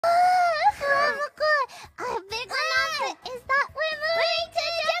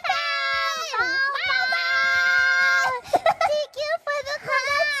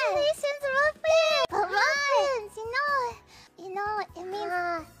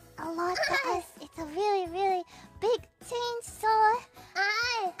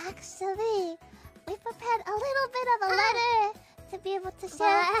to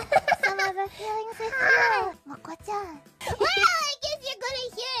share some of the feelings with you, Moko-chan. Well, I guess you're gonna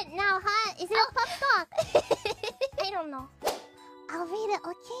hear it now, huh? Is it a pop talk? I don't know. I'll read it,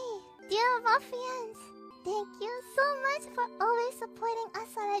 okay? Dear ruffians, thank you so much for always supporting us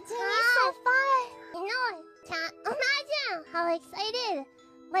on our journey so far. You know, can't imagine how excited,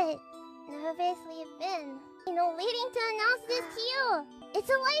 but nervous we've been. You know, waiting to announce this to you. It's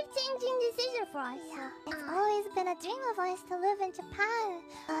a life-changing decision for us. Yeah, it's always been a dream of ours to live in Japan.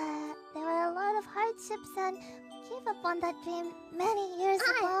 There were a lot of hardships and we gave up on that dream many years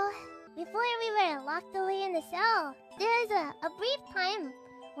ago. Before we were locked away in the cell, there was a brief time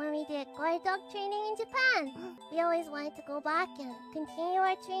when we did guard dog training in Japan. We always wanted to go back and continue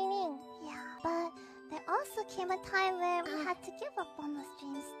our training. Yeah, but there also came a time where we had to give up on those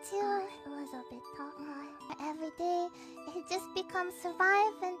dreams too. It was a bit tough. Every day, it just becomes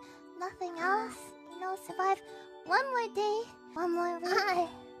survive and nothing else. You know, survive one more day, one more week,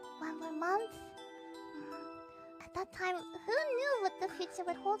 one more month. At that time, who knew what the future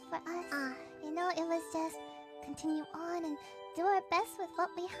would hold for us? You know, it was just continue on and do our best with what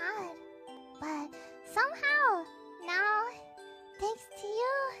we had. But somehow, now, thanks to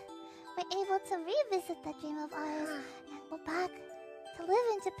you, we're able to revisit that dream of ours and go back to live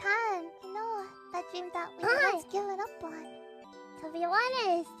in Japan. You know, that dream that we once given up on. To be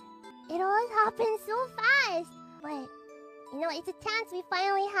honest, it all happened so fast. But, you know, it's a chance we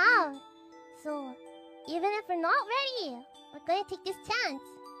finally have. So, even if we're not ready, we're gonna take this chance.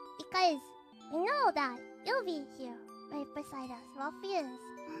 Because we know that you'll be here, right beside us, ruffians.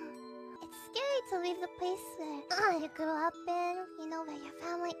 It's scary to leave the place where you grew up in, you know, where your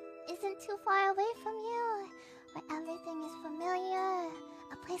family isn't too far away from you, where everything is familiar,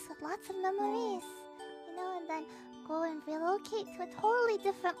 a place with lots of memories, you know, and then go and relocate to a totally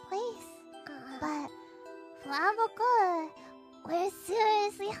different place. But FUWAMOCO, we're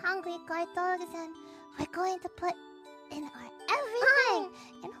seriously hungry guard dogs, and we're going to put in our everything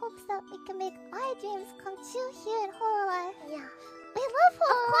in hopes that we can make our dreams come true here in Hololive. Yeah. We love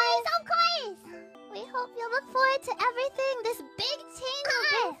Hololive! Of course! We hope you look forward to everything